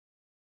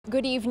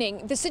Good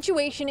evening. The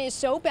situation is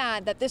so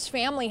bad that this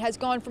family has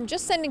gone from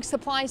just sending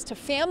supplies to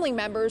family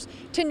members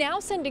to now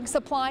sending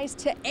supplies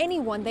to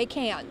anyone they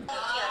can.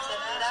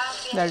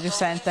 They're just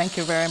saying thank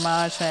you very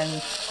much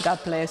and God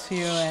bless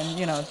you,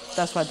 and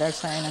that's what they're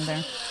saying in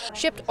there.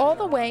 Shipped all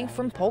the way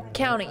from Polk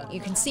County, you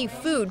can see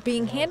food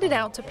being handed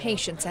out to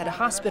patients at a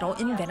hospital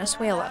in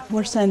Venezuela.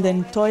 We're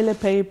sending toilet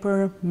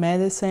paper,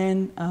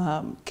 medicine,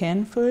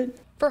 canned food.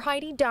 For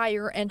Heidi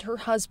Dyer and her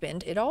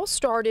husband, it all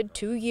started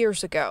 2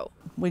 years ago.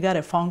 We got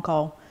a phone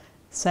call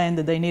saying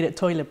that they needed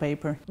toilet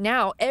paper.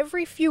 Now,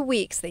 every few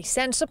weeks, they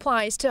send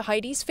supplies to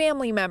Heidi's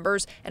family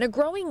members and a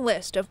growing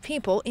list of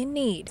people in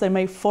need. They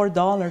make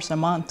 $4 a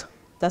month.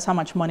 That's how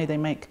much money they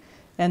make.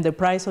 And the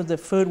price of the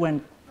food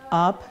went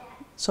up,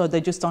 so they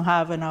just don't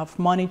have enough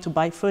money to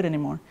buy food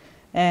anymore.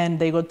 And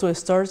they go to the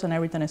stores and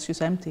everything is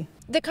just empty.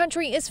 The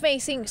country is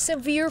facing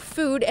severe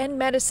food and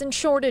medicine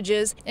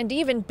shortages and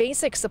even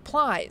basic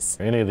supplies.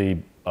 Any of the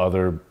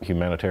other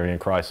humanitarian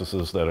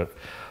crises that are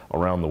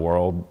around the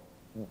world,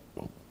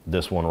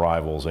 this one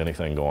rivals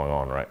anything going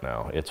on right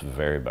now. It's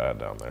very bad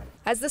down there.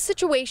 As the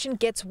situation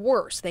gets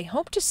worse, they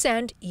hope to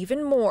send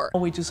even more.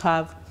 We just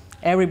have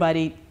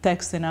everybody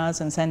texting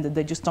us and saying that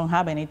they just don't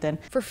have anything.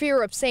 For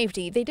fear of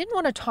safety, they didn't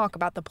want to talk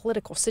about the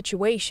political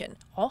situation.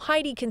 All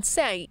Heidi can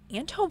say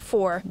and hope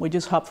for: we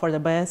just hope for the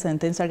best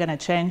and things are going to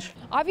change.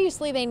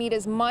 Obviously, they need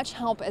as much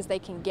help as they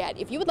can get.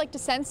 If you would like to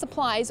send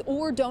supplies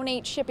or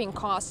donate shipping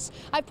costs,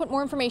 I've put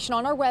more information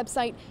on our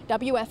website,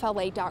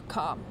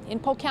 WFLA.com. In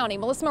Polk County,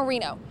 Melissa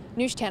Marino,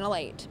 News Channel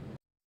 8.